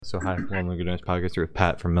So hi, welcome to Good News Podcast with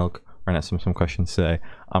Pat from Milk. We're gonna ask some questions today.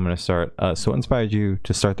 I'm gonna start. So what inspired you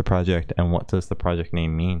to start the project, and what does the project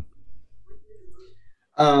name mean?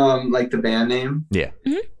 Like the band name. Yeah.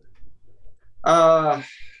 I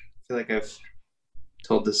feel like I've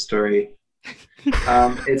told this story.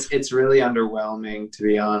 It's really underwhelming, to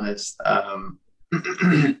be honest. I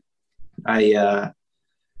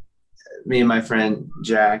Me and my friend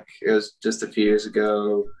Jack, it was just a few years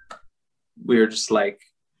ago, we were just like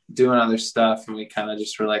doing other stuff, and we kind of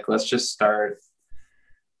just were like, let's just start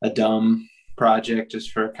a dumb project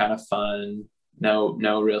just for kind of fun.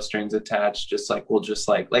 No real strings attached. Just like we'll just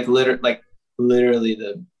literally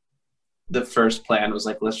the first plan was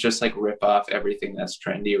like, let's just like rip off everything that's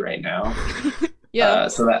trendy right now. Yeah.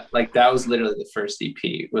 So that was literally the first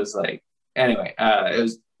EP. Was like, anyway, it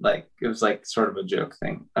was like sort of a joke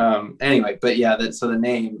thing. Anyway, but yeah, so the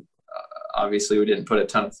name, obviously we didn't put a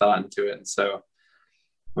ton of thought into it, and so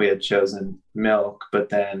we had chosen Milk. But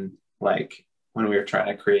then like when we were trying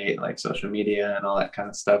to create like social media and all that kind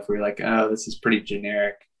of stuff, we were like, oh, this is pretty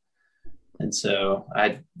generic. And so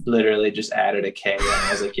I literally just added a K, and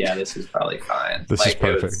I was like, yeah, this is probably fine. This is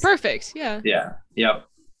perfect. Perfect. Yeah. Yeah. Yep.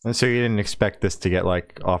 And so you didn't expect this to get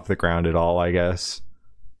like off the ground at all, I guess.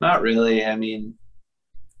 Not really. I mean,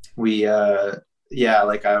 we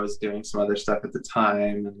like I was doing some other stuff at the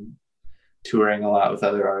time and touring a lot with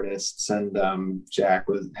other artists, and Jack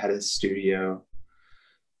had his studio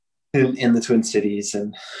in the Twin Cities,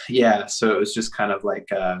 and yeah, so it was just kind of like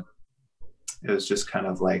just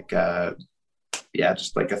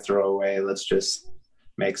like a throwaway. Let's just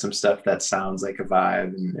make some stuff that sounds like a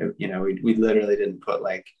vibe, and we literally didn't put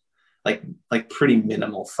like pretty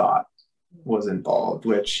minimal thought was involved,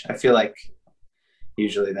 which I feel like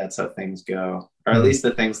usually that's how things go, or at least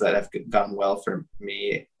the things that have gone well for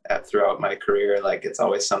me throughout my career. Like it's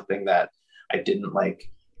always something that I didn't like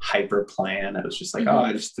hyper plan. It was just like, oh,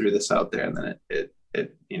 I just threw this out there, and then it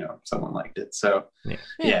someone liked it. So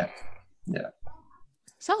yeah.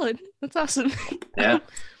 Solid. That's awesome. Yeah.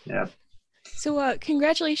 So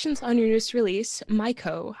congratulations on your newest release,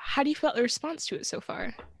 Myco. How do you feel about the response to it so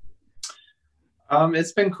far?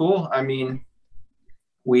 It's been cool. I mean,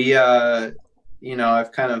 we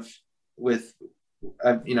I've kind of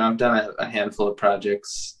I've done a handful of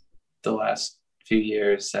projects the last few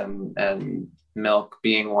years, and Milk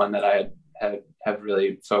being one that I have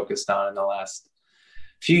really focused on in the last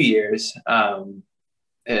few years.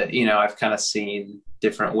 I've kind of seen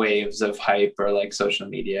different waves of hype or like social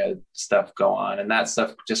media stuff go on, and that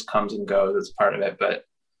stuff just comes and goes. It's part of it. But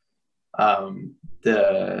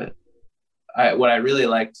what I really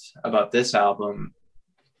liked about this album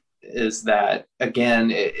is that,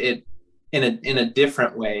 again, it in a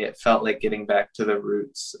different way, it felt like getting back to the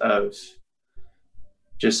roots of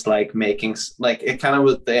just like making, like, it kind of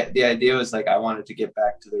was, the idea was like I wanted to get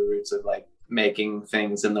back to the roots of like making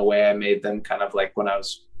things in the way I made them, kind of like when I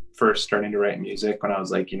was first starting to write music, when I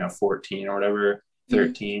was like 14 or whatever,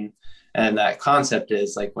 13. And that concept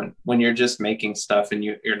is like when you're just making stuff and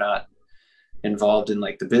you're not involved in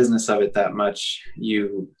like the business of it that much,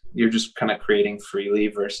 you're just kind of creating freely,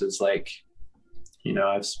 versus like,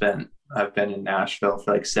 I've been in Nashville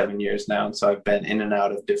for like 7 years now, and so I've been in and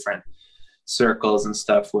out of different circles and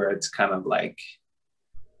stuff where it's kind of like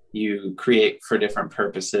you create for different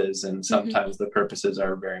purposes, and sometimes the purposes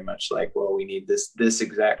are very much like, well, we need this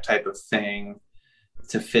exact type of thing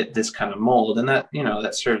to fit this kind of mold, and that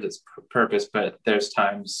that serves its purpose. But there's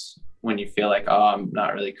times when you feel like, oh, I'm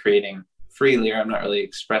not really creating freely, or I'm not really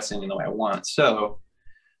expressing in the way I want. So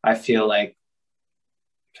I feel like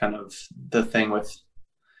kind of the thing with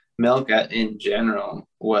Milk in general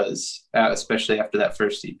was, especially after that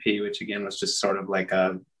first EP, which again was just sort of like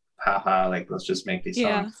a haha, like let's just make these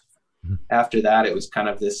songs. After that, it was kind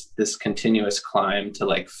of this continuous climb to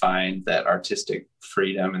like find that artistic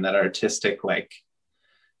freedom and that artistic like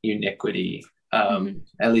uniquity.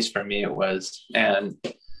 At least for me it was. And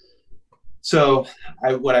so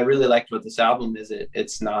what I really liked about this album is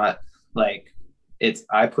it's not like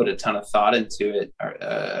I put a ton of thought into it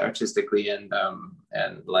artistically and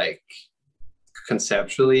like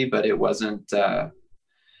conceptually, but it wasn't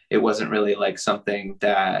really like something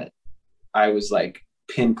that I was like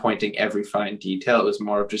pinpointing every fine detail. It was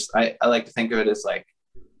more of just, I like to think of it as like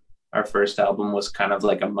our first album was kind of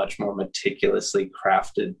like a much more meticulously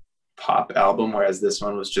crafted pop album, whereas this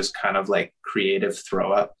one was just kind of like creative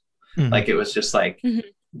throw up. Like it was just like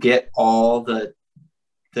get all the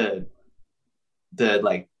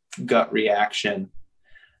like gut reaction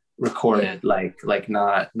recorded, like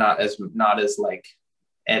not as like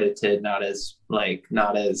edited, not as like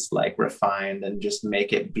refined, and just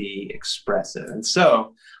make it be expressive. And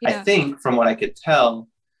so I think from what I could tell,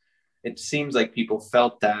 it seems like people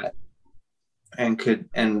felt that and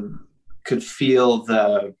could feel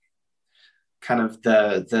the kind of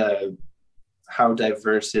the how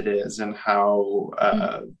diverse it is, and how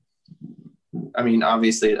I mean,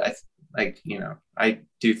 obviously I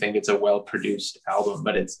do think it's a well-produced album,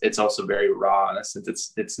 but it's also very raw in a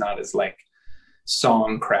sense. It's not as like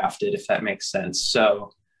song crafted, if that makes sense.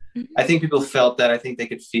 So I think people felt that. I think they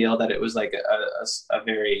could feel that it was like a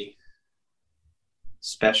very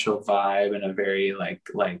special vibe and a very like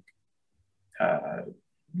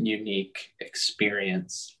unique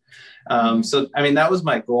experience. So I mean, that was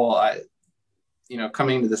my goal.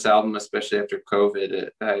 Coming to this album, especially after COVID,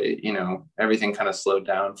 everything kind of slowed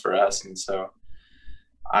down for us. And so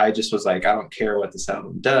I just was like, I don't care what this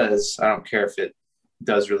album does. I don't care if it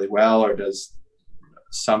does really well or does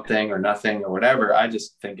something or nothing or whatever. I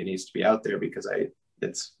just think it needs to be out there because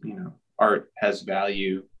it's art has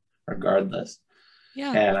value regardless.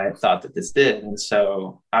 Yeah. And I thought that this did. And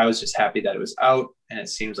so I was just happy that it was out, and it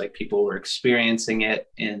seems like people were experiencing it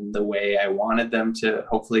in the way I wanted them to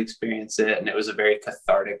hopefully experience it. And it was a very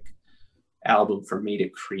cathartic album for me to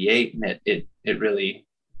create. And it really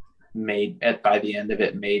by the end of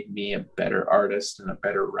it, made me a better artist and a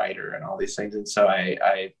better writer and all these things. And so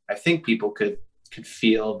I think people could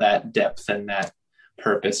feel that depth and that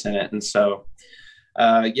purpose in it. And so,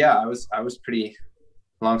 I was pretty,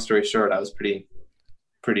 long story short, I was pretty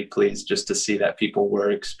pleased just to see that people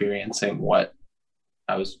were experiencing what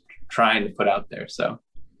I was trying to put out there. So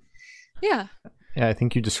yeah, I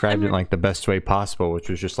think you described it like the best way possible, which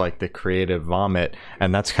was just like the creative vomit.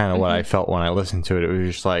 And that's kind of what I felt when I listened to it. It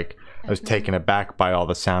was just like I was taken aback by all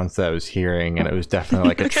the sounds that I was hearing, and it was definitely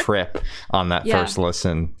like a trip on that first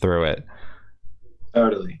listen through it.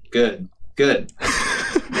 Totally. Good. Yeah.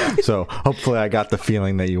 So hopefully I got the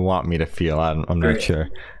feeling that you want me to feel. I'm not sure.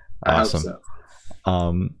 Awesome. I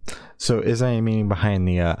hope so. So is there any meaning behind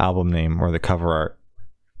the album name or the cover art?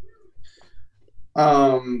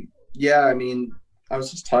 Yeah, I mean, I was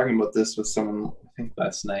just talking about this with someone, I think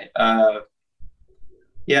last night. So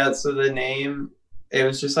the name, it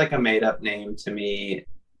was just like a made up name to me.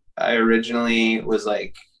 I originally was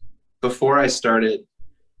like, before I started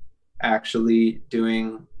actually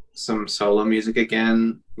doing some solo music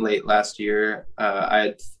again late last year, I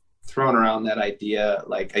had thrown around that idea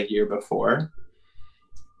like a year before.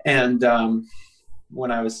 And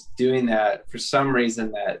when I was doing that, for some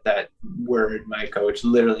reason that word, Maiko, which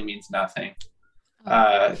literally means nothing,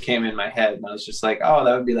 came in my head, and I was just like, oh,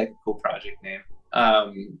 that would be like a cool project name,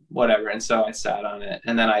 whatever. And so I sat on it,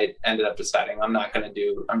 and then I ended up deciding I'm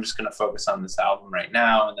just going to focus on this album right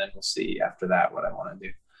now, and then we'll see after that what I want to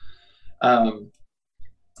do.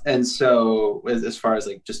 And so as far as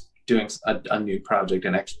like just doing a new project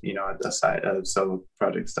and a side solo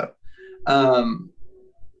project stuff.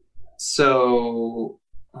 So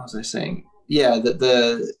what was I saying? Yeah,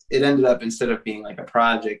 it ended up, instead of being like a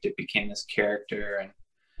project, it became this character. And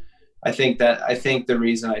I think the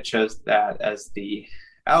reason I chose that as the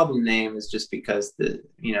album name is just because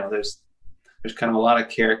there's kind of a lot of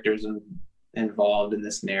characters involved in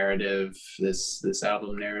this narrative, this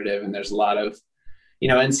album narrative, and there's a lot of,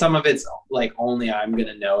 and some of it's like only I'm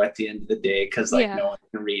gonna know at the end of the day, because like no one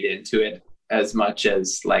can read into it as much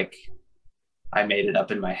as like I made it up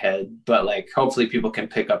in my head. But like hopefully people can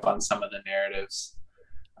pick up on some of the narratives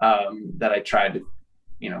that I tried to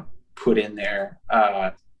put in there,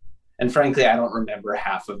 and frankly I don't remember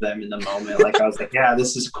half of them in the moment. Like I was like, yeah,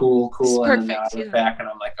 this is cool, and then I look back and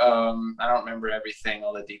I'm like, I don't remember everything,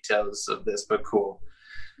 all the details of this, but cool,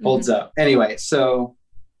 holds up. Anyway, so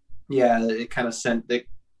yeah, it kind of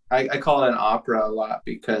I call it an opera a lot,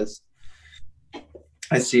 because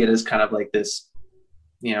I see it as kind of like this,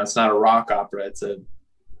 it's not a rock opera, it's a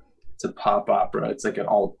pop opera, it's like an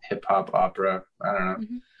alt hip hop opera, I don't know.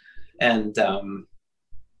 And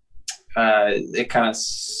it kind of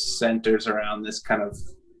centers around this kind of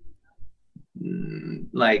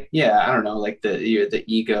like, I don't know, like the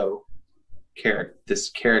ego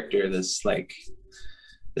character, this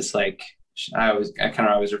I kind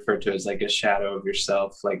of always refer to it as like a shadow of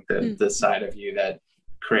yourself, like the side of you that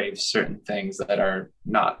craves certain things that are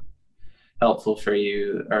not helpful for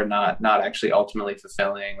you, or not actually ultimately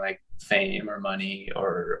fulfilling, like fame or money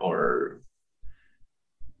or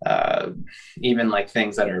even like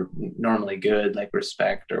things that are normally good, like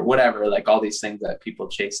respect or whatever, like all these things that people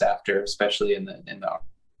chase after, especially in the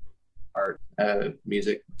art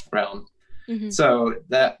music realm. So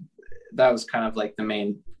that was kind of like the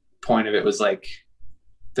main point of it, was like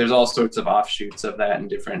there's all sorts of offshoots of that in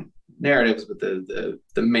different narratives, but the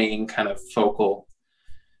main kind of focal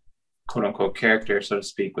quote unquote character, so to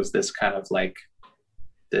speak, was this kind of like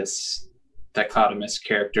this dichotomous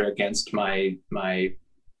character against my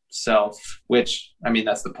self, which, I mean,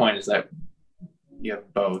 that's the point, is that you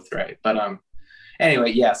have both, right? But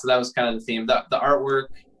anyway, yeah, so that was kind of the theme. The artwork,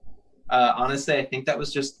 honestly, I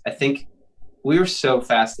think we were so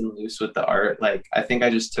fast and loose with the art. Like, I think I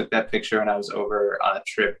just took that picture when I was over on a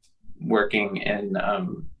trip working in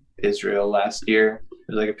Israel last year. It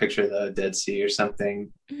was like a picture of the Dead Sea or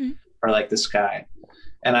something, or like the sky.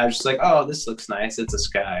 And I was just like, oh, this looks nice. It's a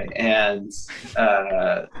sky. And,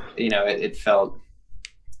 it felt,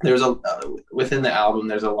 there's within the album,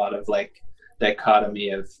 there's a lot of like dichotomy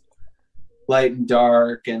of light and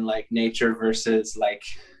dark, and like nature versus like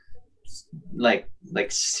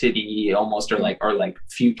city almost, or like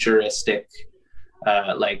futuristic,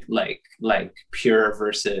 like pure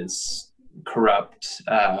versus corrupt,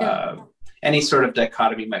 any sort of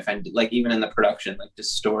dichotomy you might find, like even in the production,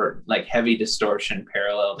 like heavy distortion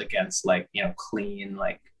paralleled against like, clean,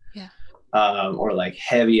 like, or like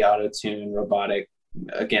heavy auto-tune robotic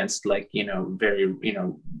against like, very,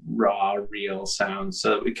 raw, real sounds.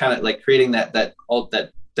 So we kind of like creating that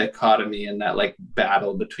dichotomy and that like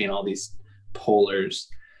battle between all these polars.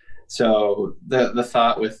 So the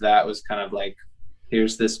thought with that was kind of like,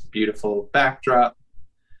 here's this beautiful backdrop,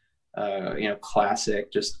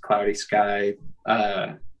 classic, just cloudy sky,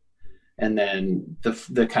 and then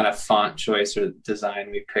the kind of font choice or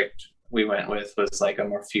design we went with was like a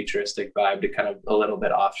more futuristic vibe to kind of a little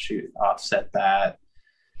bit offset that.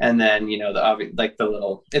 And then, the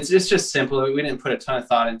little, it's just simple. We didn't put a ton of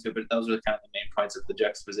thought into it, but those were kind of the main points of the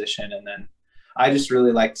juxtaposition. And then I just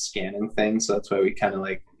really liked scanning things. So that's why we kind of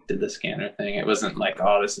like did the scanner thing. It wasn't like,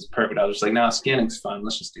 oh, this is perfect. I was just like, no, scanning's fun.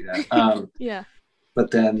 Let's just do that. Yeah. But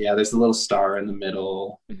then, there's a little star in the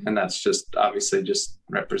middle, and that's just obviously just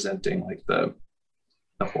representing like the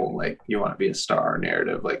whole, like, you want to be a star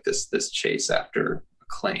narrative, like this chase after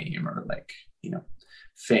acclaim or like,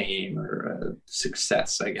 fame or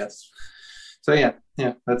success, I guess. So yeah,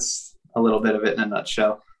 that's a little bit of it in a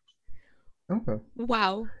nutshell. Okay.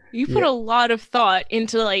 Wow. You put a lot of thought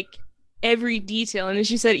into like every detail. And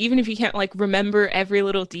as you said, even if you can't like remember every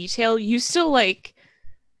little detail, you still like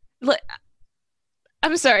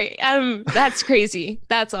I'm sorry. That's crazy.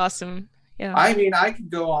 That's awesome. Yeah. I mean, I could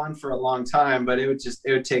go on for a long time, but it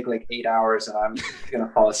would take like 8 hours and I'm going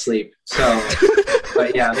to fall asleep. So,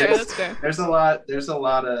 but yeah, there's a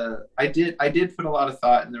lot of, I did put a lot of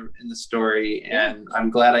thought in the story, and I'm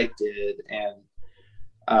glad I did. And,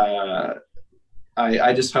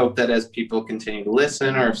 I just hope that as people continue to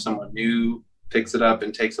listen, or if someone new picks it up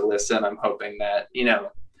and takes a listen, I'm hoping that,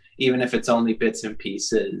 even if it's only bits and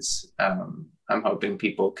pieces, I'm hoping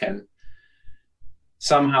people can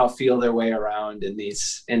somehow feel their way around in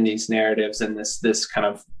these narratives, and this kind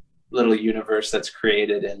of little universe that's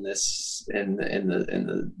created in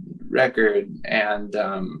the record. And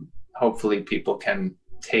hopefully people can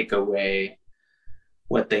take away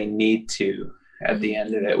what they need to at the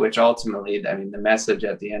end of it, which ultimately, I mean, the message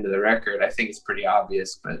at the end of the record, I think it's pretty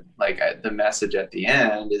obvious, but like the message at the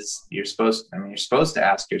end is you're supposed to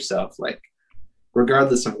ask yourself, like,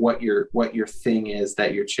 regardless of what your thing is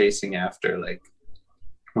that you're chasing after, like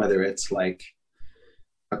whether it's like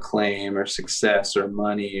acclaim or success or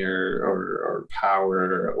money or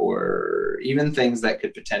power, or even things that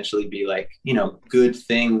could potentially be like, good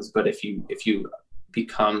things, but if you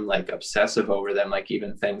become like obsessive over them, like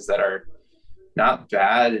even things that are not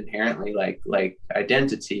bad inherently, like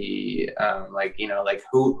identity, like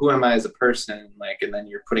who am I as a person, like, and then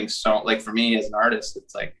you're putting so, like, for me as an artist,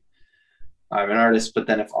 it's like I'm an artist, but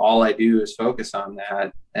then if all I do is focus on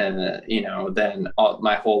that, and then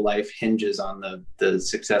my whole life hinges on the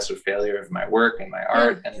success or failure of my work and my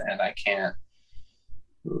art, and I can't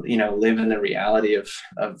live in the reality of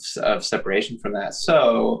separation from that.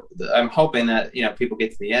 So I'm hoping that people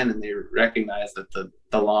get to the end and they recognize that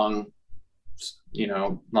the long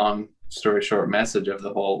story short message of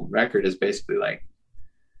the whole record is basically like,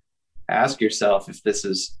 ask yourself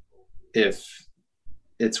if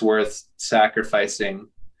it's worth sacrificing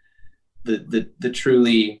the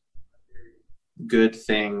truly good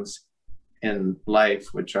things in life,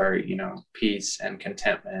 which are, peace and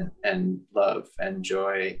contentment and love and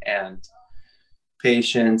joy and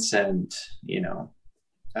patience and,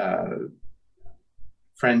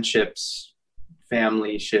 friendships,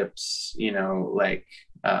 family ships,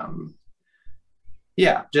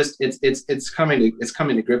 just it's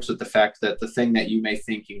coming to grips with the fact that the thing that you may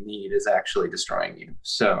think you need is actually destroying you.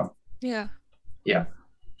 So yeah.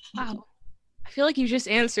 Wow. I I feel like you just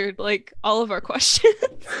answered like all of our questions,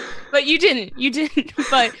 but you didn't.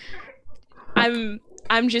 But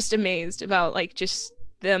I'm just amazed about like just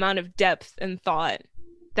the amount of depth and thought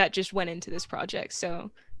that just went into this project.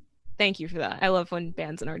 So thank you for that. I love when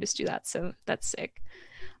bands and artists do that. So that's sick.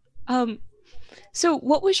 So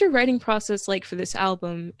what was your writing process like for this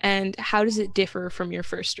album, and how does it differ from your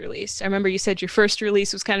first release? I remember you said your first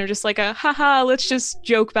release was kind of just like a haha, let's just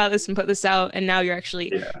joke about this and put this out, and now you're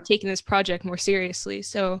actually taking this project more seriously.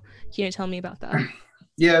 So can you tell me about that?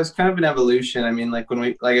 Yeah, it was kind of an evolution. I mean, like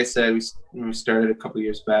when I said, when we started a couple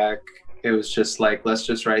years back, it was just like, let's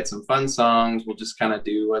just write some fun songs. We'll just kind of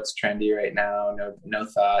do what's trendy right now. No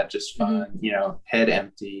thought, just fun, head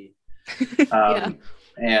empty.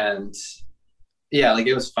 And yeah, like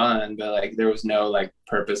it was fun, but like there was no like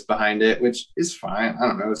purpose behind it, which is fine. I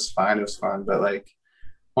don't know, it's fine. It was fun. But like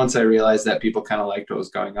once I realized that people kind of liked what was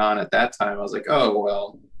going on at that time, I was like, oh,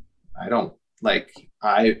 well, I don't like,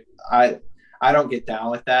 I don't get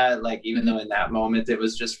down with that. Like, even though in that moment it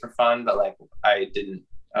was just for fun, but like I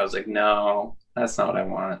was like, no, that's not what I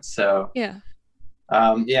want. So we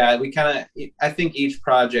I think each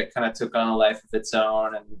project kind of took on a life of its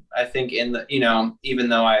own. And I think even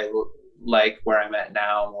though I like where I'm at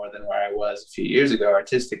now more than where I was a few years ago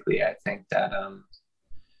artistically, I think that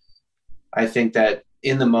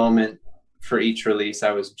in the moment for each release,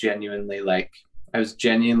 I was genuinely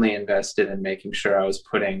invested in making sure I was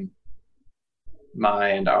putting my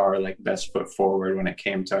and our like best foot forward when it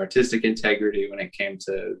came to artistic integrity, when it came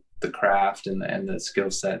to the craft and the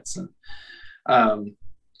skill sets. And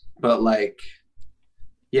but like,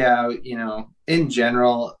 yeah, in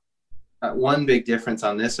general, one big difference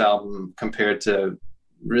on this album compared to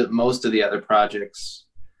most of the other projects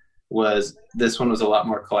was this one was a lot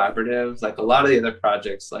more collaborative. Like a lot of the other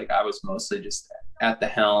projects, like I was mostly just at the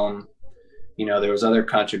helm. There was other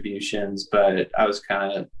contributions, but I was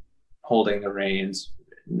kind of holding the reins,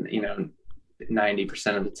 90%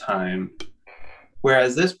 of the time.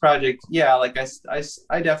 Whereas this project, yeah, like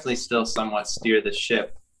I definitely still somewhat steer the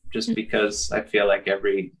ship, just because I feel like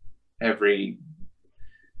every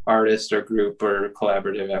artist or group or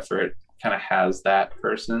collaborative effort kind of has that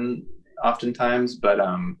person oftentimes. But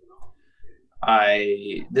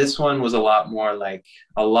this one was a lot more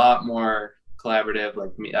collaborative.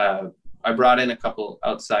 Like me, I brought in a couple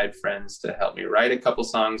outside friends to help me write a couple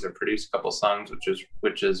songs or produce a couple songs,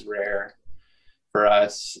 which is rare for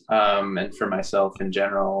us, and for myself in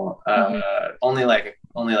general. Only like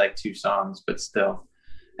 2 songs, but still.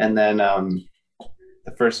 And then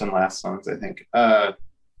the first and last songs, I think.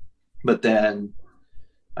 But then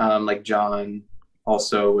like John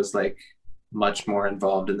also was like much more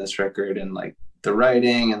involved in this record and like the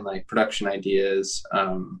writing and like production ideas.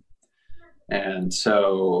 And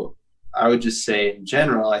so I would just say in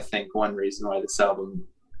general, I think one reason why this album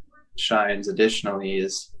shines additionally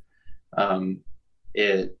is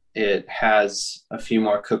it has a few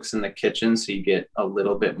more cooks in the kitchen, so you get a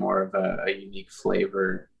little bit more of a unique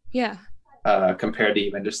flavor. Yeah. Compared to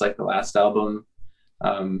even just like the last album.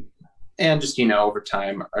 And just, over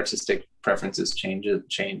time, artistic preferences change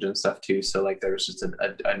and stuff too. So like there was just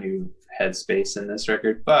a new headspace in this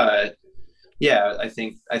record. But yeah, I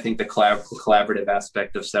think the collaborative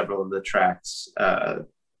aspect of several of the tracks,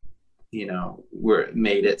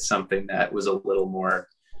 made it something that was a little more,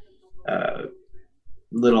 I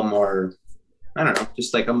don't know,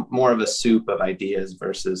 just like more of a soup of ideas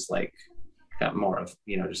versus like got more of,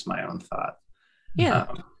 just my own thought. Yeah.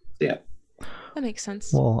 Yeah. That makes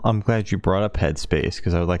sense. Well, I'm glad you brought up headspace,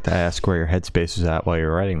 because I would like to ask where your headspace was at while you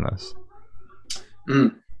were writing this.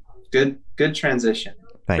 Good transition.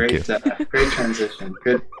 Thank you. Great transition.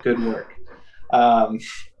 Good work.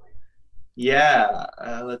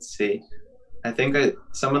 Let's see. I think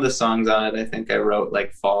some of the songs on it, I think I wrote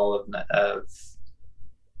like fall of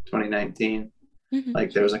 2019.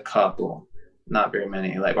 Like there was a couple, not very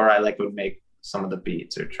many. Like, or I like would make some of the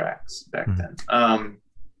beats or tracks back then.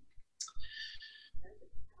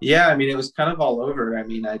 Yeah, I mean, it was kind of all over. I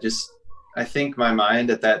mean, I think my mind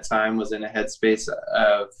at that time was in a headspace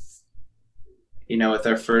of, with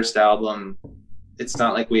our first album, it's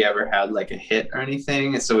not like we ever had like a hit or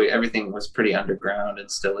anything. So everything was pretty underground and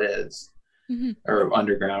still is, or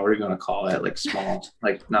underground, what are you going to call it? Like small,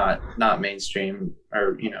 like not mainstream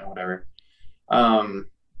or, whatever.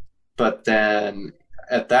 But then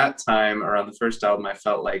at that time around the first album, I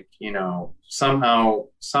felt like, somehow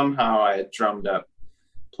I had drummed up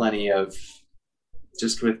plenty of,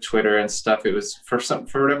 just with Twitter and stuff, it was for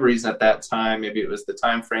whatever reason at that time, maybe it was the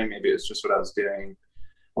time frame, maybe it was just what I was doing,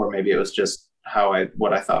 or maybe it was just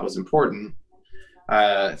what I thought was important.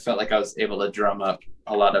 I felt like I was able to drum up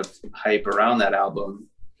a lot of hype around that album.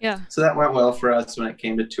 Yeah. So that went well for us when it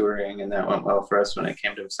came to touring, and that went well for us when it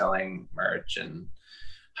came to selling merch and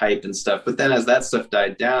hype and stuff. But then as that stuff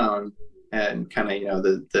died down, and kind of, you know,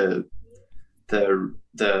 the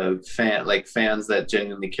fans that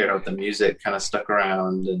genuinely cared about the music kind of stuck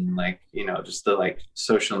around, and like, you know, just the like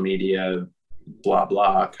social media blah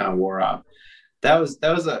blah kind of wore off. That was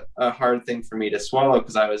a hard thing for me to swallow,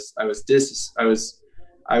 because I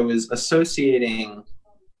was associating,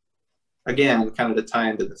 again, kind of to tie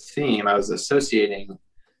into the theme, I was associating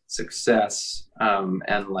success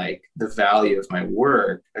and like the value of my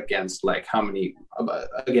work against like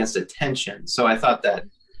against attention. So I thought that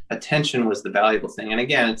attention was the valuable thing. And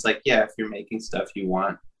again, it's like, yeah, if you're making stuff, you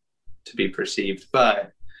want to be perceived,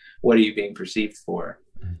 but what are you being perceived for?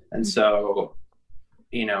 And so,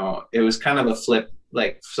 you know, it was kind of a flip.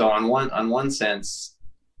 Like, so on one sense,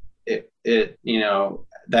 it you know,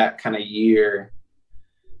 that kind of year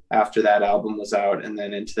after that album was out, and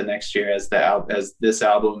then into the next year as this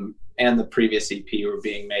album and the previous EP were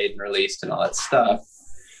being made and released and all that stuff,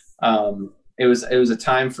 it was a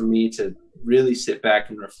time for me to really sit back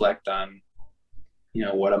and reflect on, you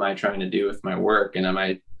know, what am I trying to do with my work, and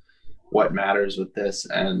what matters with this.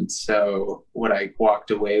 And so what I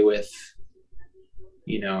walked away with,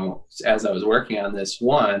 you know, as I was working on this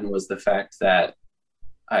one, was the fact that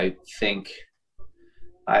I think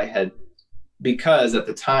I had, because at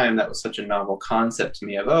the time that was such a novel concept to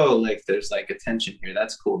me of, oh, like there's like attention here,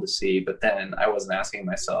 that's cool to see. But then I wasn't asking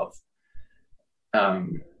myself,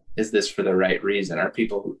 is this for the right reason?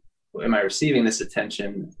 Am I receiving this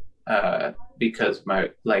attention because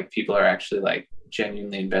people are actually like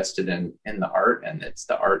genuinely invested in the art, and it's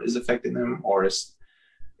the art is affecting them, or is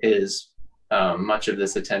much of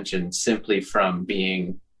this attention simply from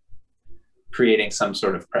creating some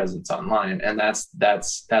sort of presence online? And that's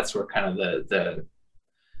where kind of the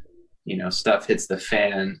you know, stuff hits the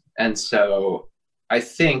fan. And so I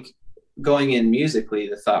think going in musically,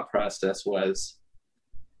 the thought process was,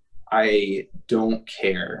 I don't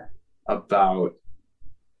care about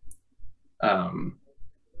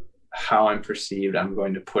how I'm perceived. I'm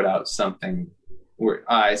going to put out something where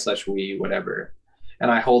we, whatever. And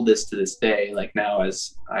I hold this to this day, like now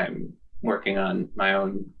as I'm working on my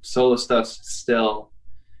own solo stuff still,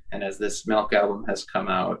 and as this Milk album has come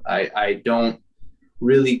out, I don't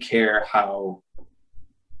really care how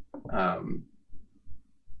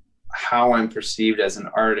I'm perceived as an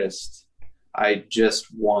artist. I just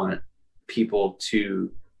want people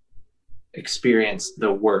to experience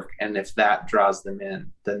the work, and if that draws them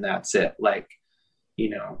in, then that's it. Like, you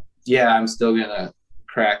know, yeah, I'm still gonna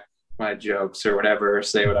crack my jokes or whatever, or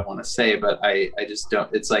say what I want to say, but I just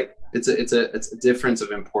don't. It's like it's a difference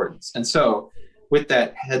of importance. And so with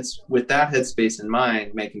that headspace in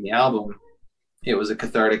mind, making the album, it was a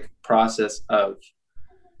cathartic process of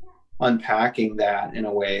unpacking that in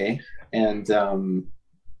a way, and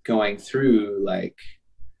going through like,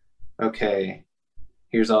 okay,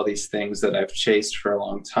 here's all these things that I've chased for a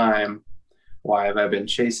long time. Why have I been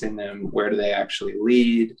chasing them? Where do they actually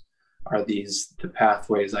lead? Are these the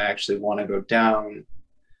pathways I actually want to go down?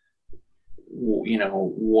 You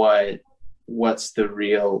know, what's the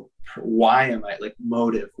real, why am I, like,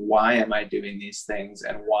 motive? Why am I doing these things?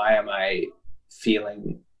 And why am I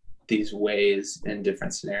feeling these ways in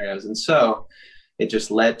different scenarios? And so it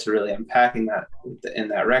just led to really unpacking that in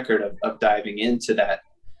that record of diving into that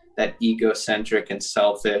egocentric and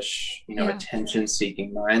selfish, you know, attention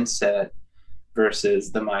seeking mindset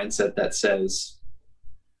versus the mindset that says,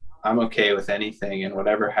 I'm okay with anything, and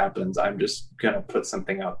whatever happens, I'm just going to put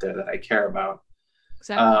something out there that I care about.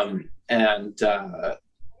 Exactly. And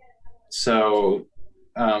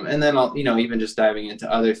then I'll, you know, even just diving into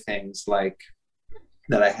other things like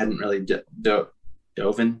that I hadn't really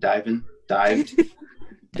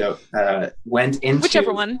went into.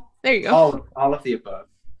 Whichever one. There you go. All of the above.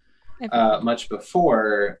 Much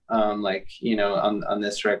before, like, you know, on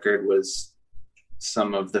this record was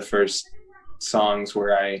some of the first songs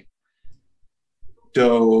where I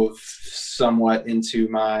dove somewhat into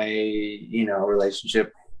my, you know,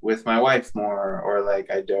 relationship with my wife more, or like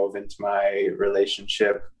I dove into my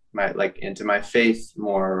relationship, into my faith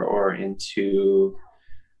more, or into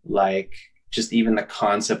like just even the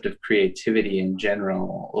concept of creativity in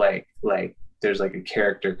general. Like there's like a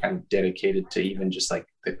character kind of dedicated to even just like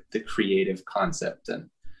the creative concept. And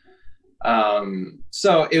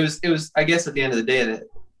so it was, I guess at the end of the day, that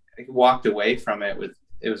I walked away from it with,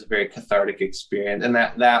 it was a very cathartic experience. And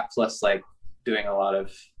that plus like doing a lot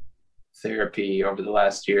of therapy over the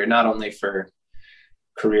last year, not only for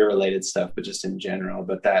career related stuff, but just in general.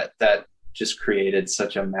 But that just created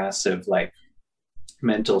such a massive like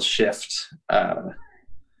mental shift of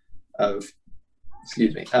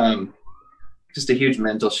excuse me just a huge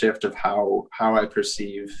mental shift of how I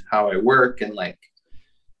perceive how I work, and like,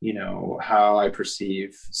 you know, how I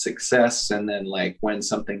perceive success. And then like when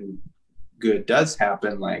something good does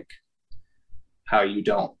happen, like how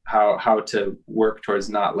to work towards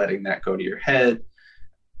not letting that go to your head.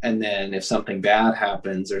 And then if something bad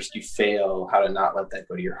happens or you fail, how to not let that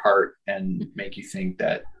go to your heart and make you think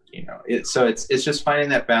that, you know, it's just finding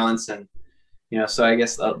that balance. And, you know, so I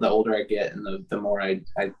guess the older I get and the more I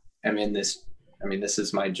am in this, I mean, this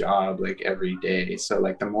is my job like every day. So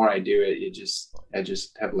like the more I do it, I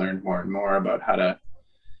just have learned more and more about how to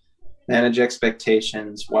manage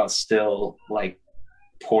expectations while still like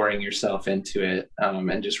pouring yourself into it,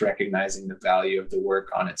 and just recognizing the value of the work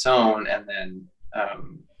on its own. And then,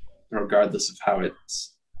 regardless of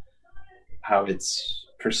how it's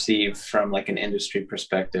perceived from like an industry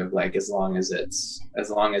perspective, like as long as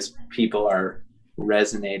people are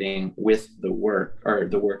resonating with the work, or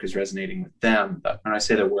the work is resonating with them. But when I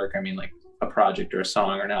say the work, I mean like a project or a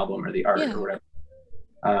song or an album or the art or whatever.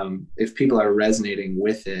 If people are resonating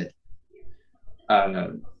with it,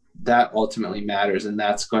 that ultimately matters, and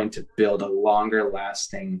that's going to build a longer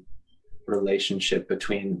lasting relationship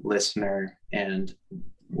between listener and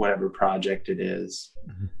whatever project it is.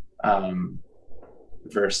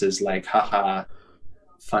 Versus like haha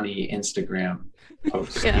funny Instagram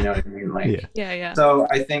post. You know what I mean? Like yeah. So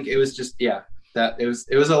I think it was just that it was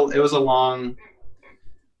a long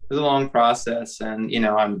process, and you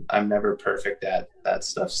know, I'm never perfect at that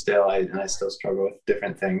stuff still. I still struggle with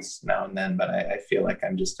different things now and then, but I feel like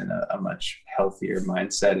I'm just in a much healthier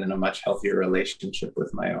mindset and a much healthier relationship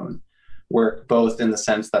with my own work, both in the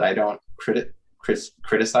sense that I don't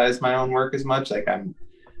criticize my own work as much. Like I'm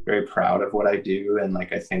very proud of what I do, and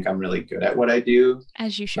like I think I'm really good at what I do,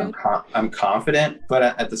 as you should. I'm confident, but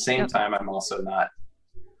at the same time I'm also not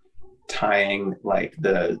tying like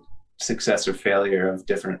the success or failure of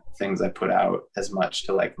different things I put out as much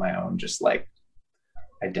to like my own just like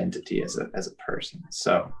identity as a person.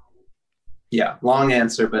 So yeah, long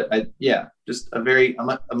answer, but just a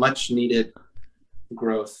much needed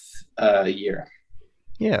growth year.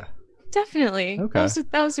 Yeah, definitely. Okay.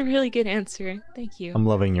 That was a really good answer. Thank you. I'm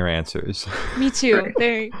loving your answers. Me too.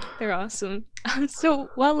 They're awesome. So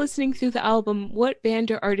while listening through the album, what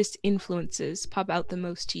band or artist influences pop out the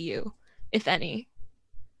most to you, if any?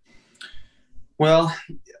 Well,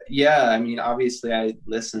 yeah, I mean, obviously I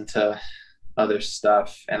listen to other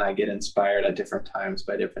stuff and I get inspired at different times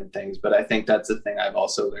by different things, but I think that's the thing I've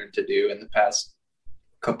also learned to do in the past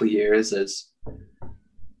couple of years is,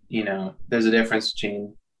 you know, there's a difference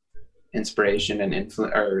between inspiration and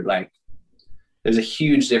influence, or like there's a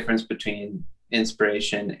huge difference between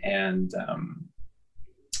inspiration and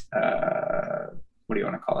what do you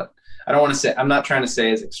want to call it? I'm not trying to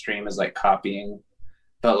say as extreme as like copying,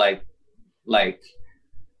 but like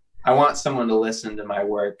I want someone to listen to my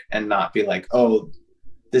work and not be like, oh,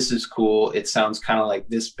 this is cool, it sounds kind of like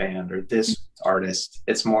this band or this artist.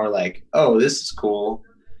 It's more like, oh, this is cool,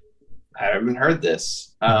 I haven't heard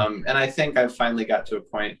this. And I think I've finally got to a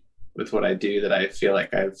point with what I do that I feel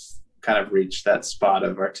like I've kind of reached that spot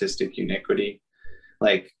of artistic uniquity.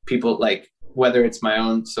 Like people, like whether it's my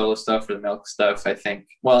own solo stuff or the Milk stuff, I think,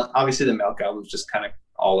 well, obviously the Milk album is just kind of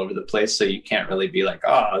all over the place, so you can't really be like,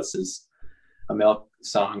 oh, this is a Milk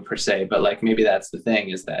song per se, but like maybe that's the thing,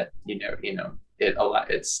 is that we've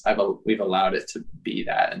allowed it to be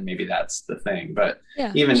that, and maybe that's the thing. But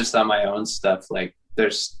even just on my own stuff, like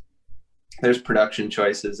there's production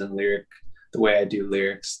choices and the way I do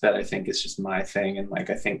lyrics that I think is just my thing. And like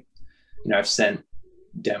I think, you know, I've sent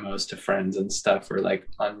demos to friends and stuff, or like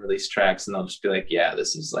unreleased tracks, and they'll just be like, yeah,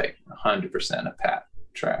 this is like 100% a Pat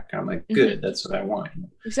track, and I'm like, good, that's what I want.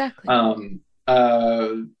 Exactly.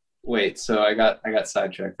 Wait, so I got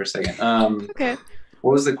sidetracked for a second. Okay.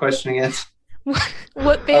 What was the question again?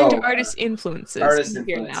 What band or artist influences? Artist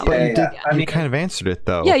influence. Yeah. I mean, you kind of answered it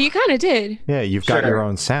though. Yeah, you kind of did. Yeah, you've got your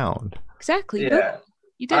own sound. Exactly. Yeah,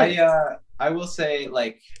 you did. I will say,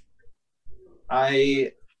 like,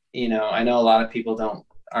 I know a lot of people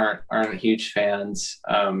aren't huge fans.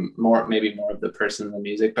 Maybe more of the person than the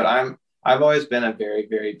music, but I've always been a very,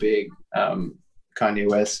 very big Kanye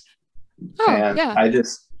West fan. Yeah.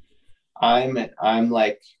 I'm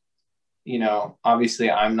like, you know,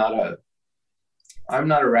 obviously I'm not a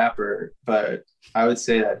rapper, but I would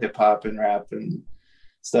say that hip hop and rap and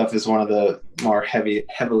stuff is one of the more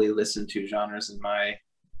heavily listened to genres in my,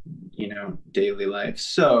 you know, daily life.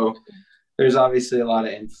 So there's obviously a lot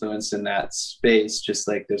of influence in that space, just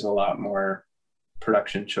like there's a lot more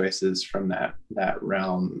production choices from that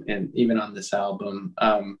realm, and even on this album.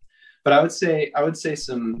 But I would say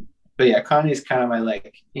some. But yeah, Kanye's kind of my,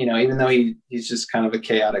 like, you know, even though he's just kind of a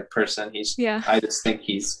chaotic person, I just think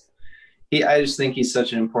he's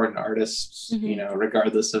such an important artist, you know,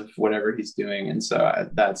 regardless of whatever he's doing. And so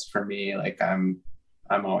that's for me, like, I'm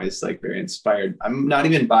always like very inspired. I'm not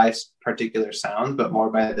even by particular sound, but more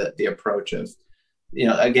by the approach of, you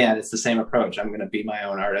know, again, it's the same approach. I'm going to be my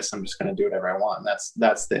own artist. I'm just going to do whatever I want. And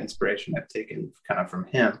that's the inspiration I've taken kind of from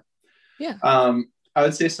him. Yeah. I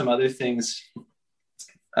would say some other things,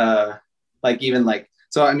 like even like,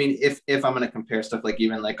 so I mean, if I'm going to compare stuff, like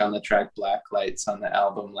even like on the track Black Lights on the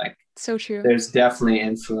album, like, so true, there's definitely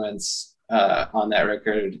influence on that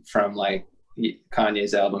record from like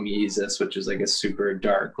Kanye's album Yeezus, which is like a super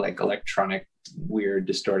dark, like electronic, weird,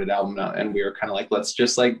 distorted album. And we were kind of like, let's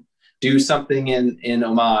just like do something in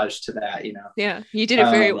homage to that, you know? Yeah, you did it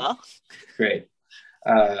very well. Great.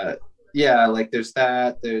 Yeah, like there's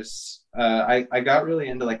that. There's I got really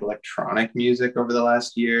into like electronic music over the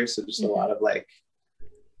last year, so just a lot of like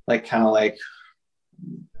kind of like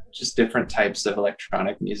just different types of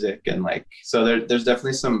electronic music, and like, so there's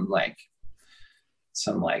definitely some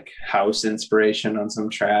house inspiration on some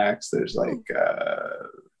tracks. There's like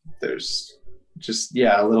there's just,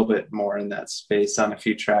 yeah, a little bit more in that space on a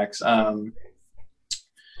few tracks. I'm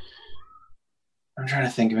trying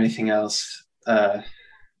to think of anything else that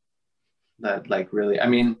like really, I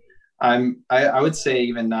mean, I would say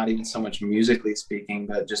even not even so much musically speaking,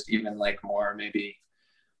 but just even like more maybe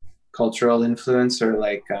cultural influence, or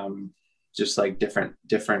like just like different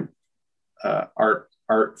art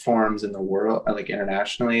forms in the world, like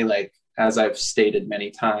internationally. Like, as I've stated many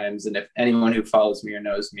times, and if anyone who follows me or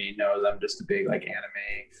knows me knows, I'm just a big like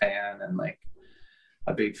anime fan, and like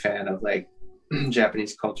a big fan of like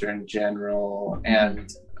Japanese culture in general. And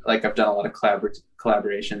like I've done a lot of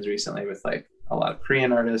collaborations recently with like a lot of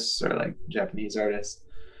Korean artists or like Japanese artists.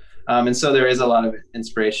 And so there is a lot of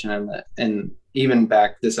inspiration in that. And even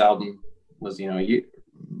back, this album was, you know,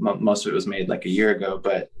 most of it was made like a year ago,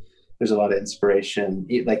 but there's a lot of inspiration.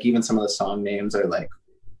 Like even some of the song names are like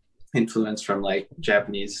influence from like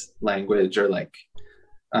Japanese language or like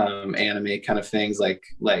anime kind of things. Like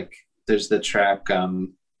there's the track,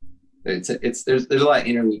 there's a lot of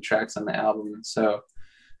interlude tracks on the album. So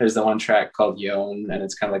there's the one track called Yon, and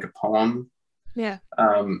it's kind of like a poem. Yeah.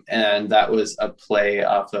 And that was a play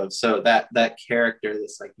off of, so that character,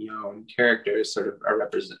 this like Yon character, is sort of a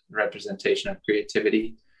representation of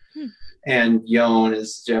creativity. And Yon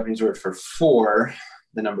is the Japanese word for four,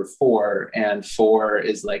 the number 4, and 4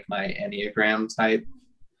 is like my Enneagram type,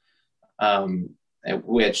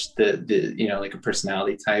 which the you know, like a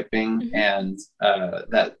personality typing. And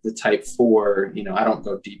that the type 4, you know, I don't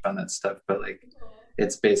go deep on that stuff, but like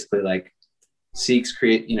it's basically like is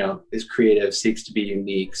creative, seeks to be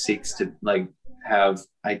unique, seeks to like have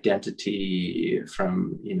identity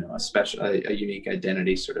from, you know, a unique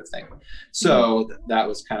identity sort of thing. So that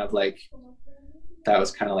was kind of like,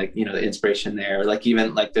 you know, the inspiration there. Like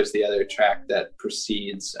even like there's the other track that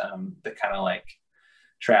precedes the kind of like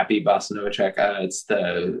trappy bossa nova track.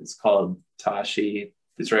 It's called Tashi.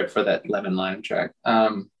 It's right before that Lemon Lime track.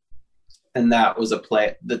 And that was a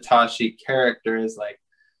play. The Tashi character is like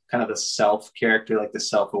kind of the self character, like the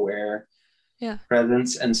self-aware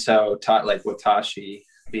presence. And so like Watashi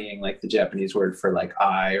being like the Japanese word for like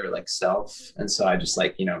I or like self. And so I just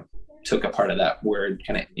like, you know, took a part of that word,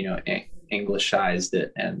 kind of, you know, Englishized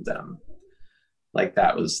it, and like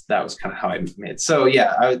that was kind of how I made it. So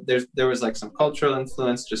yeah, there was like some cultural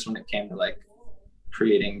influence just when it came to like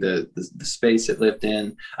creating the space it lived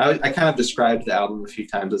in. I kind of described the album a few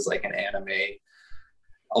times as like an anime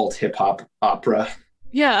alt hip hop opera.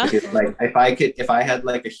 Yeah. Like if I had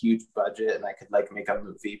like a huge budget and I could like make a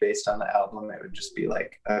movie based on the album, it would just be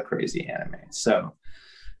like a crazy anime. So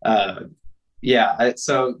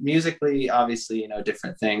so musically, obviously, you know,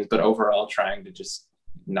 different things, but overall trying to just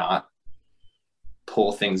not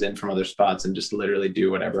pull things in from other spots and just literally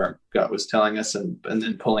do whatever our gut was telling us, and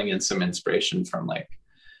then pulling in some inspiration from like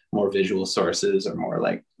more visual sources or more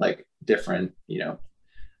like different, you know,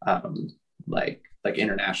 like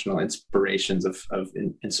international inspirations of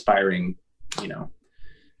inspiring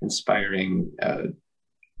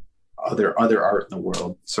other art in the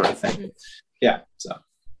world sort of thing. Yeah. So.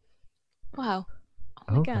 Wow.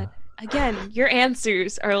 Oh my God. Again, your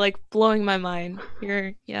answers are like blowing my mind.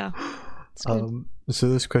 So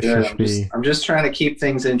this question should be... I'm just trying to keep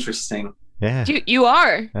things interesting. Yeah. You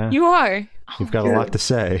are. Yeah. You are. You've got a lot to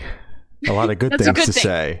say. A lot of good things to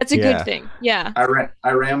say. That's a good thing. Yeah.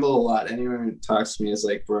 I ramble a lot. Anyone who talks to me is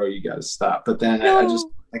like, bro, you got to stop. But then I just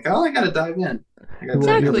like, I got to dive in. I got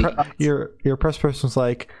Well, Exactly. your press person's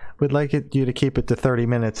like, we'd like you to keep it to 30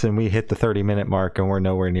 minutes, and we hit the 30-minute mark, and we're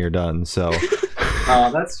nowhere near done. So,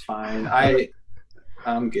 Oh, that's fine.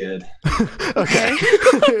 I'm good. okay,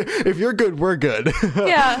 if you're good, we're good.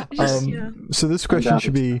 Yeah, just, So this question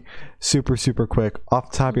should be super, super quick.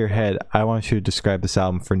 Off the top of your head, I want you to describe this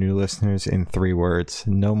album for new listeners in 3 words.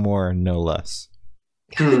 No more, no less.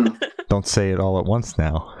 Don't say it all at once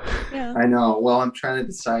now. Yeah. I know. Well, I'm trying to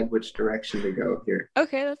decide which direction to go here.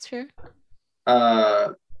 Okay, that's fair.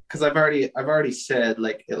 Because I've already said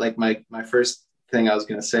like my first thing I was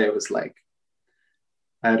gonna say was like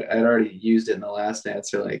I'd already used it in the last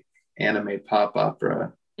answer, like anime pop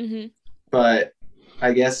opera. Mm-hmm. But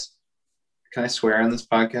I guess, can I swear on this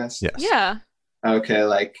podcast? Yes. Yeah. Okay,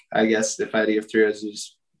 like I guess if I had to give 3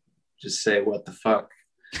 words, just say what the fuck.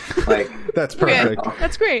 Like That's Okay. perfect.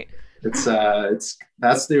 That's great. it's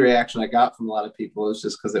that's the reaction I got from a lot of people. It's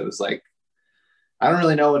just because it was like, I don't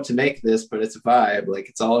really know what to make of this, but it's a vibe. Like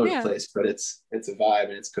it's all over Yeah. the place, but it's a vibe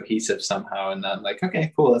and it's cohesive somehow. And I'm like,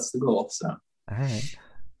 okay, cool, that's the goal. So All right.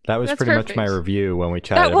 That was That's pretty much perfect. my review when we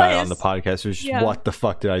chatted That about it on the was. podcast. It was just, Yeah. what the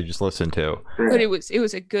fuck did I just listen to? But it was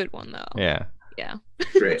a good one though. Yeah. Yeah.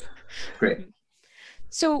 great.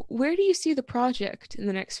 So where do you see the project in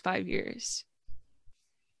the next 5 years?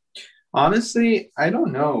 Honestly, I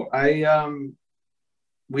don't know.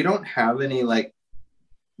 We don't have any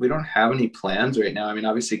plans right now. I mean,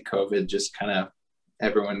 obviously COVID just kind of,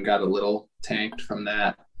 everyone got a little tanked from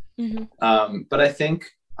that. Mm-hmm. But I think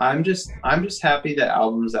I'm just happy the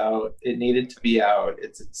album's out. It needed to be out.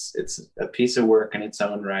 It's a piece of work in its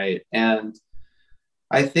own right. And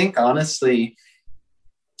I think honestly,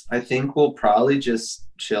 we'll probably just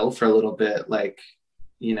chill for a little bit. Like,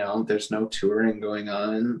 you know, there's no touring going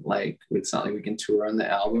on. Like, it's not like we can tour on the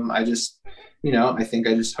album. I just, you know, I think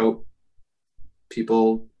I just hope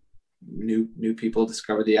new people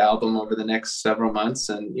discover the album over the next several months,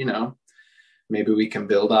 and, you know, maybe we can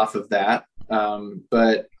build off of that.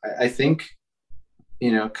 But I think,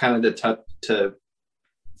 you know, kind of to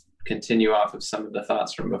continue off of some of the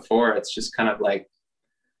thoughts from before, it's just kind of like,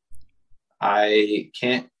 I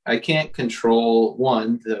can't control,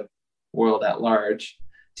 one, the world at large.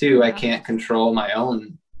 2, I can't control my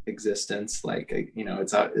own existence. Like, you know,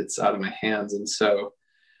 it's out of my hands. And so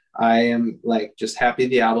I am like just happy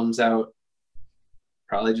the album's out.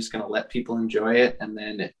 Probably just going to let people enjoy it. And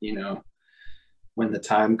then, you know, when the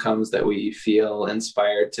time comes that we feel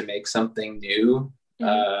inspired to make something new,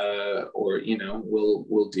 or, you know,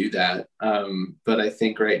 we'll do that. But I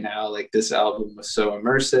think right now, like, this album was so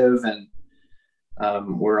immersive, and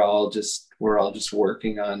we're all just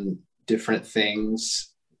working on different things.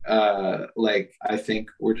 Like, I think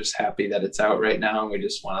we're just happy that it's out right now, and we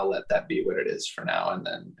just want to let that be what it is for now, and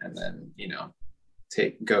then you know,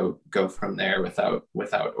 go from there without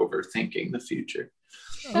overthinking the future.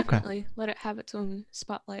 Definitely let it have its own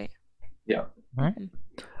spotlight. Yeah. All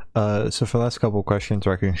right. So for the last couple of questions,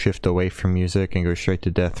 I can shift away from music and go straight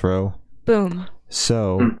to death row. Boom.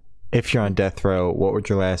 So, if you're on death row, what would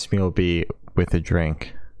your last meal be with a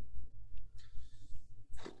drink?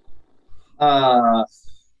 Yeah.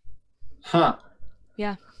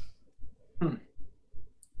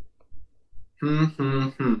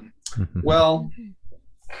 Well,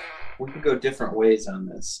 we could go different ways on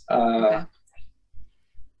this. Okay.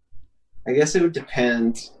 I guess it would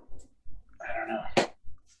depend. I don't know.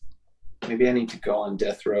 Maybe I need to go on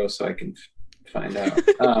death row so I can find out.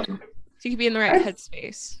 So you could be in the right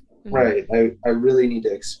headspace. Right. I really need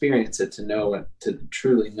to experience it to know it, to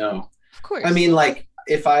truly know. Of course. I mean, like,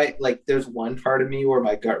 if I, like, there's one part of me where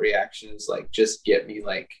my gut reaction is like, just get me,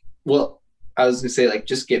 like, well, I was gonna say, like,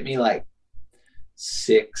 just get me like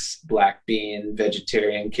 6 black bean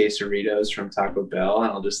vegetarian quesadillas from Taco Bell,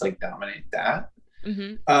 and I'll just like dominate that.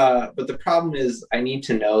 But the problem is, I need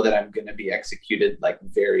to know that I'm going to be executed like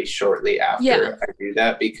very shortly after I do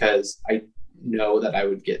that, because I know that I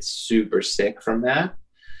would get super sick from that.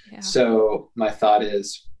 So my thought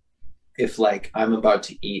is, if like I'm about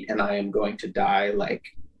to eat and I am going to die like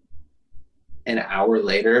an hour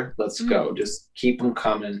later, let's go. Just keep them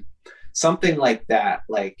coming. Something like that.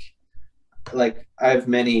 Like I have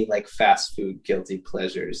many like fast food guilty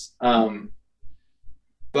pleasures.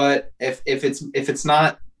 But if it's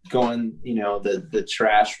not going, you know, the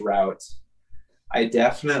trash route, I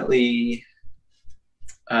definitely,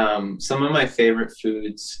 some of my favorite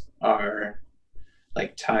foods are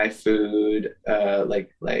like Thai food,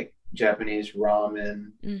 like Japanese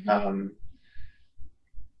ramen.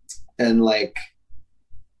 And like,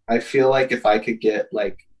 I feel like if I could get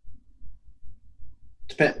like,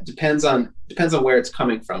 depends on where it's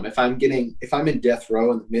coming from. If I'm in death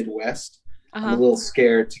row in the Midwest, I'm a Uh-huh. little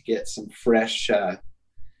scared to get some fresh,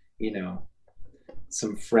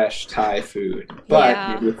 some fresh Thai food. But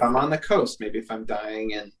Yeah. maybe if I'm on the coast, maybe if I'm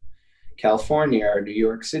dying in California or New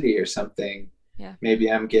York City or something, Yeah.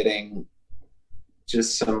 maybe I'm getting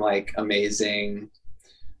just some like amazing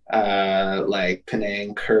like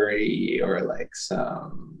Penang curry, or like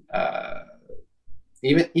some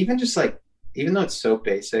even just like, even though it's so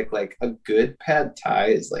basic, like a good pad Thai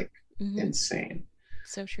is like Mhm. insane.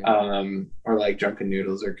 So true. Or like drunken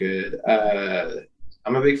noodles are good.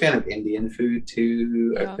 I'm a big fan of Indian food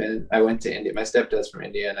too. Yeah. I went to India. My stepdad's from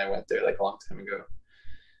India, and I went there like a long time ago,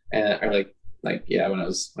 and or like yeah, when I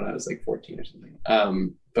was like 14 or something.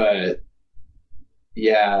 But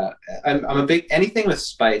yeah, I'm a big, anything with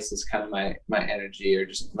spice is kind of my energy, or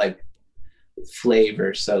just like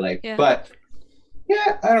flavor. So like, Yeah. but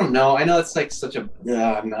yeah, I don't know. I know it's like such a.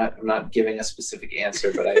 I'm not giving a specific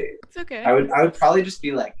answer, but It's okay. I would probably just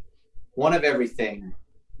be like one of everything,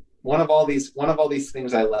 one of all these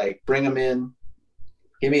things I like. Bring them in.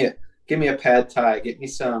 Give me a pad Thai. Get me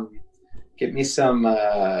some. Bean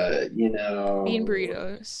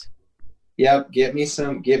burritos. Yep. Get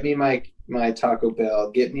me my Taco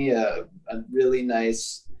Bell. Get me a really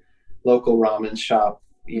nice local ramen shop.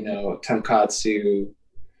 Tonkatsu.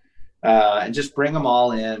 And just bring them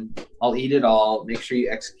all in. I'll eat it all. Make sure you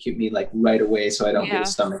execute me like right away, so I don't get a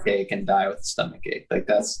stomach ache and die with a stomach ache. Like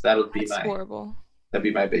that's horrible. That'd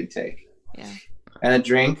be my big take. Yeah. And a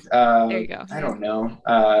drink. There you go. I don't know.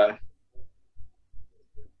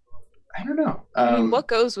 I don't know. I mean, what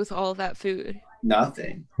goes with all of that food?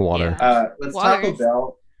 Nothing. Water. Let's Water. Taco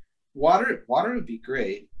Bell. Water would be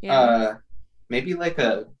great. Yeah. Maybe like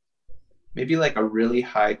a really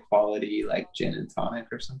high quality like gin and tonic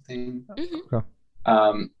or something.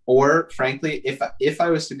 Mhm. Or frankly, if I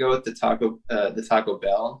was to go with the Taco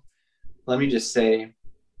Bell, let me just say,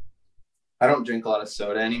 I don't drink a lot of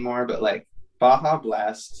soda anymore, but like Baja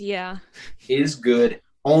Blast Yeah. is good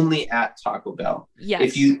only at Taco Bell.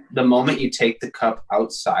 Yes. The moment you take the cup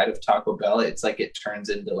outside of Taco Bell, it's like it turns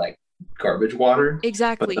into like garbage water.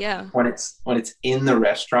 Exactly. Yeah. When it's in the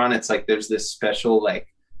restaurant, it's like there's this special like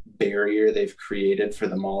barrier they've created for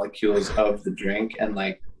the molecules of the drink, and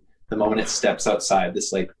like the moment it steps outside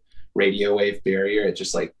this like radio wave barrier, it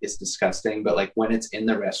just like, it's disgusting. But like when it's in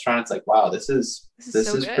the restaurant, it's like, wow, this is so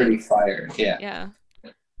good. pretty fire. Yeah.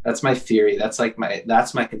 That's my theory. That's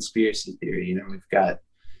my conspiracy theory. We've got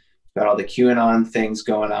all the QAnon things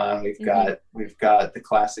going on. We've got the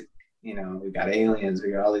classic, we've got aliens,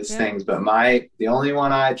 we got all these things, but the only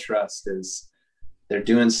one I trust is they're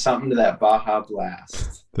doing something to that Baja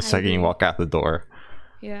Blast. The second you walk out the door.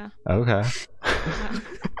 Yeah. Okay.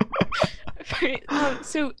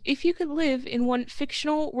 So if you could live in one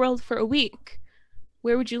fictional world for a week,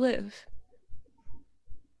 where would you live?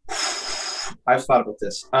 I've thought about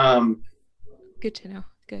this. Good to know.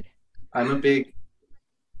 Good. I'm a big.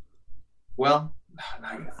 Well, now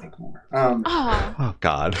I gotta think more. Oh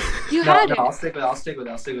God. You had it. I'll stick with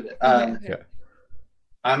it. Okay.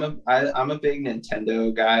 I'm a big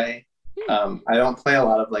Nintendo guy. I don't play a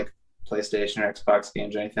lot of like PlayStation or Xbox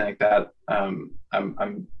games or anything like that.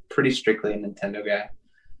 I'm pretty strictly a Nintendo guy.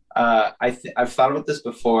 I've thought about this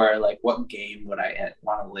before. Like, what game would I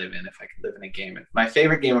want to live in if I could live in a game? My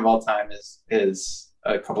favorite game of all time is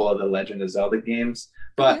a couple of the Legend of Zelda games,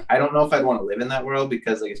 but I don't know if I'd want to live in that world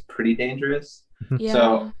because like it's pretty dangerous. Yeah.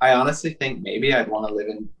 So I honestly think maybe I'd want to live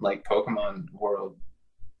in like Pokemon world.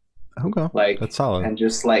 Okay. Like, that's solid. And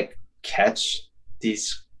just like catch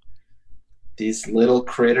these little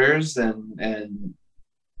critters and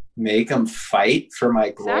make them fight for my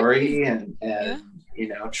glory, and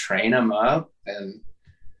train them up and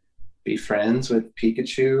be friends with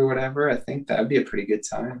Pikachu or whatever. I think that'd be a pretty good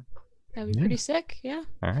time. That'd be pretty sick. Yeah.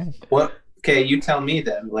 All right. Okay, you tell me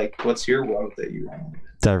then. Like, what's your world that you want?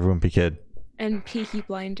 It's everyone be kid. And Peaky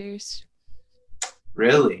Blinders.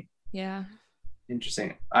 Really? Yeah.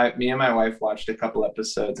 Interesting. Me and my wife watched a couple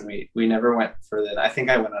episodes, and we never went further. I think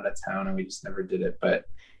I went out of town and we just never did it. But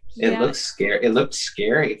it looked scary. It looked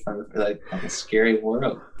scary from like a scary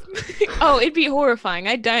world. Oh, it'd be horrifying.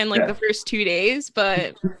 I'd die in like the first 2 days,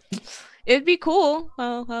 but it'd be cool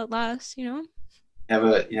while it lasts. You have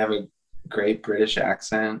a great British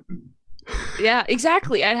accent. Yeah,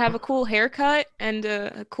 exactly. I'd have a cool haircut and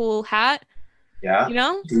a cool hat. Yeah.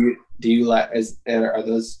 Do you like?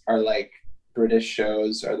 Are like British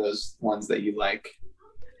shows? Are those ones that you like?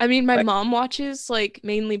 I mean, my mom watches like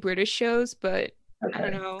mainly British shows, but I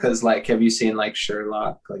don't know. Because like, have you seen like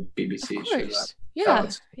Sherlock, like BBC Sherlock?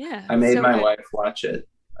 Yeah, I made my wife watch it.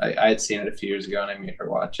 I had seen it a few years ago, and I made her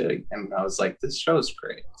watch it, and I was like, "This show's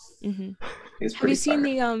great." Mm-hmm. It's Have you seen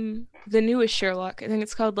fire. the newest Sherlock? I think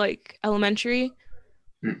it's called like Elementary.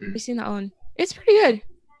 Mm-mm. Have you seen that one? It's pretty good.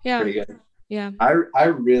 Yeah. Pretty good. Yeah. I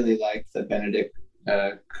really like the Benedict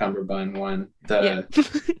Cumberbatch one. Yeah.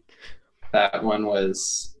 That one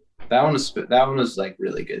was like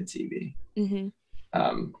really good TV.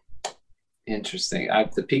 Mm-hmm. Interesting.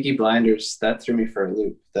 The Peaky Blinders, that threw me for a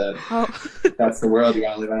loop. Oh. That's the world you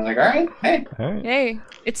want to live in. I'm like, all right, hey, All right. Hey,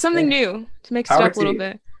 it's something new to mix it Power up a little to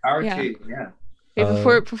you. bit. Power Yeah. to you, yeah.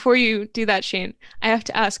 Hey, before you do that, Shane, I have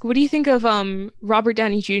to ask, what do you think of Robert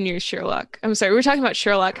Downey Jr.'s Sherlock? I'm sorry, we're talking about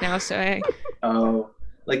Sherlock now, so Oh,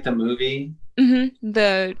 like the movie?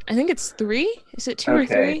 I think it's 3. Is it 2 or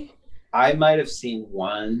 3? I might have seen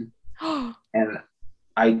 1, and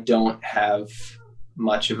I don't have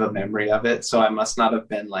much of a memory of it, so I must not have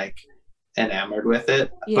been like enamored with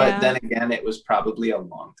it. Yeah. But then again, it was probably a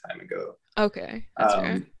long time ago. Okay, that's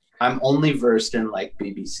fair. I'm only versed in like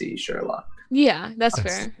BBC Sherlock. Yeah, that's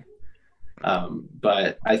fair.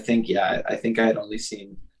 But I think I had only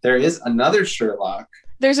seen. There is another Sherlock.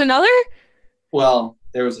 There's another? Well,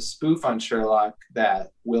 there was a spoof on Sherlock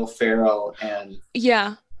that Will Ferrell and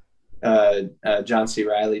John C.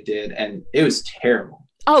 Reilly did, and it was terrible.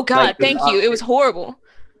 Oh God, Like, thank you. It was horrible.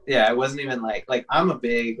 Yeah, it wasn't even like I'm a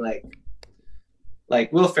big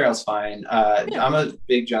like Will Ferrell's fine. I'm a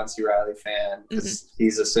big John C. Reilly fan because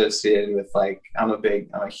he's associated with like I'm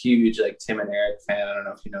a huge like Tim and Eric fan. I don't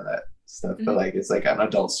know if you know that stuff, but like it's like an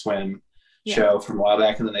Adult Swim show from a while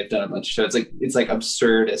back, and then they've done a bunch of shows. It's like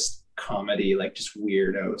absurdist comedy, like just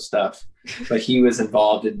weirdo stuff. But he was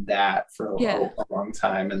involved in that for a long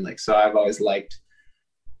time, and like so I've always liked.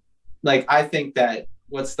 Like I think that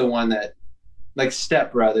what's the one that like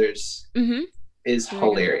Step Brothers is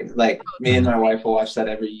hilarious. Like me and my wife will watch that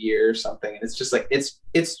every year or something, and it's just like it's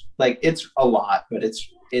a lot, but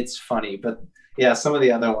it's funny. But yeah, some of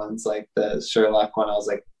the other ones like the Sherlock one, I was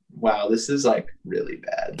like, wow, this is like really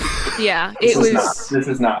bad. Yeah, this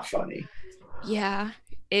is not funny. Yeah,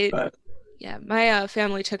 yeah, my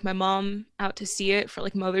family took my mom out to see it for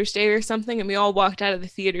like Mother's Day or something, and we all walked out of the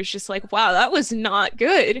theaters just like, wow, that was not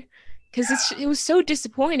good. Because it was so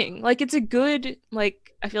disappointing. Like it's a good,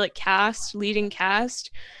 like I feel like leading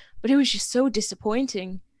cast, but it was just so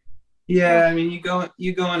disappointing. Yeah, I mean, you go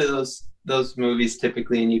into those movies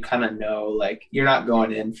typically, and you kind of know like you're not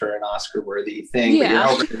going in for an Oscar-worthy thing, but you're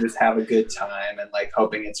hoping to just have a good time and like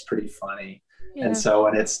hoping it's pretty funny. Yeah. And so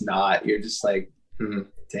when it's not, you're just like,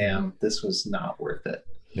 damn, this was not worth it.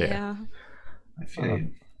 Yeah. I feel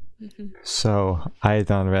you. So I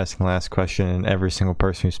thought of asking the last question, and every single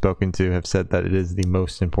person we've spoken to have said that it is the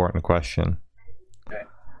most important question. Okay.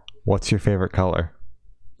 What's your favorite color?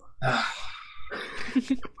 I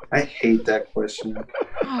hate that question.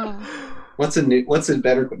 What's a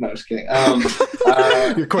better? No, just kidding.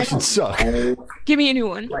 Your questions suck. Give me a new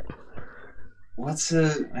one. What's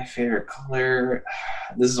my favorite color?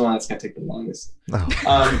 This is one that's gonna take the longest.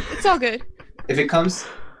 It's all good. If it comes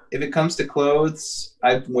to clothes,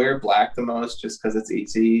 I wear black the most just because it's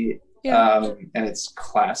easy. And it's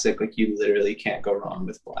classic. Like you literally can't go wrong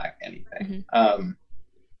with black anything.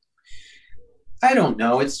 I don't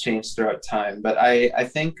know. It's changed throughout time, but I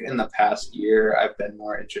think in the past year I've been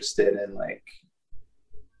more interested in like.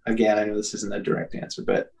 Again, I know this isn't a direct answer,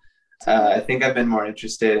 but I think I've been more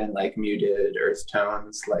interested in like muted earth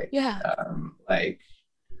tones, like like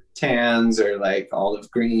tans or like olive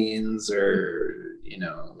greens or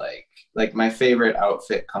like my favorite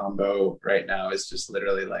outfit combo right now is just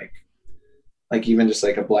literally like even just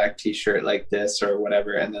like a black t-shirt like this or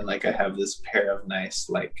whatever, and then like I have this pair of nice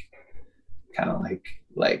like kind of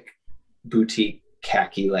like boutique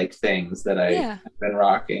khaki like things that I've been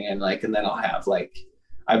rocking, and then I'll have like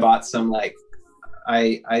I bought some like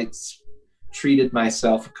I treated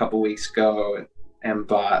myself a couple weeks ago and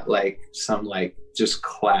bought like some like just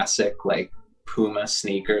classic like Puma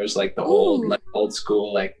sneakers, like the old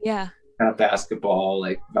school like kind of basketball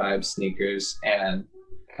like vibe sneakers, and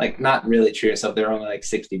like not really treat yourself. They're only like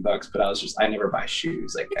 $60, but I never buy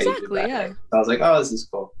shoes. Like exactly, So I was like, oh, this is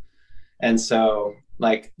cool. And so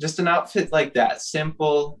like just an outfit like that,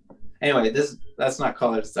 simple. Anyway, that's not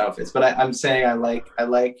colors, it's outfits. But I'm saying I like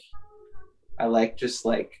just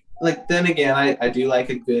like then again I do like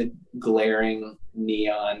a good glaring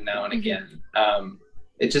neon now and again.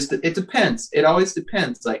 It depends. It always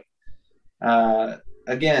depends. Like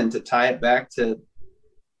again, to tie it back to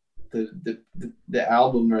the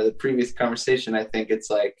album or the previous conversation, I think it's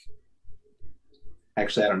like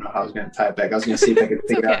actually I don't know how I was gonna tie it back. I was gonna see if I could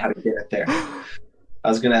figure out how to get it there. I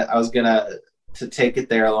was gonna to take it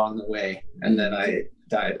there along the way, and then I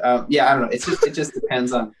died. Yeah, I don't know. It just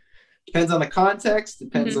depends on the context.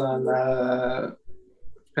 Depends on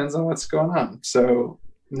what's going on. So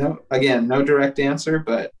no direct answer,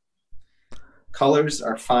 but colors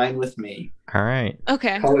are fine with me. All right.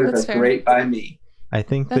 Okay. Colors that's are fair. great by me. I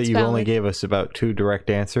think That's that you only valid. gave us about 2 direct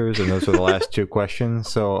answers, and those were the last 2 questions.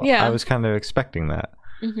 So Yeah. I was kind of expecting that.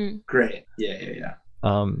 Great. Yeah.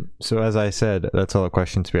 So as I said, that's all the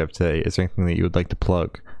questions we have today. Is there anything that you would like to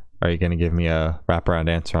plug? Are you going to give me a wraparound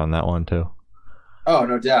answer on that one too? Oh,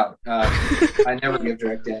 no doubt. I never give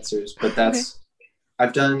direct answers, but that's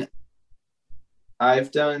I've done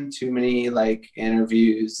too many like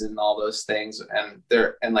interviews and all those things,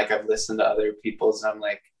 and like I've listened to other people's, and I'm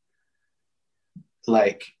like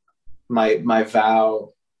my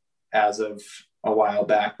vow as of a while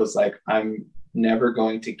back was like, I'm never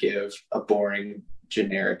going to give a boring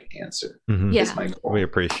generic answer. Yeah. Is my goal. We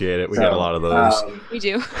appreciate it. We get a lot of those. We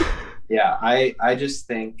do. Yeah, I just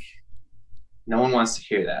think no one wants to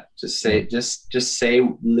hear that. Just say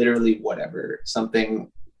literally whatever,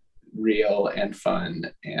 something real and fun,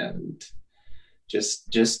 and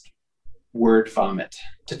just word vomit.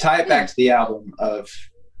 To tie it back to the album of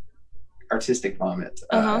Artistic Vomit,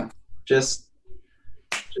 just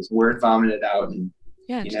word vomit it out, and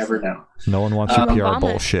you never know. No one wants your PR vomit.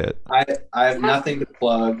 bullshit. I have nothing to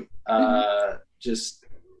plug. Just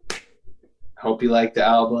hope you like the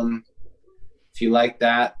album. If you like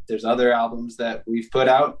that, there's other albums that we've put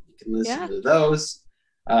out. You can listen to those.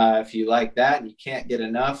 If you like that and you can't get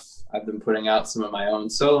enough, I've been putting out some of my own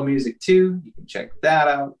solo music too. You can check that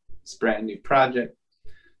out. It's a brand new project.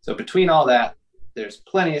 So between all that, there's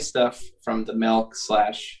plenty of stuff from the Milk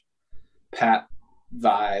 / Pat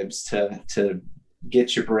vibes to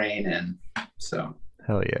get your brain in. So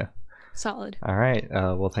Hell yeah. Solid. All right.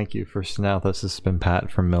 Well, thank you for sitting out. This has been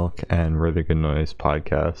Pat from Milk and Really Good Noise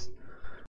podcast.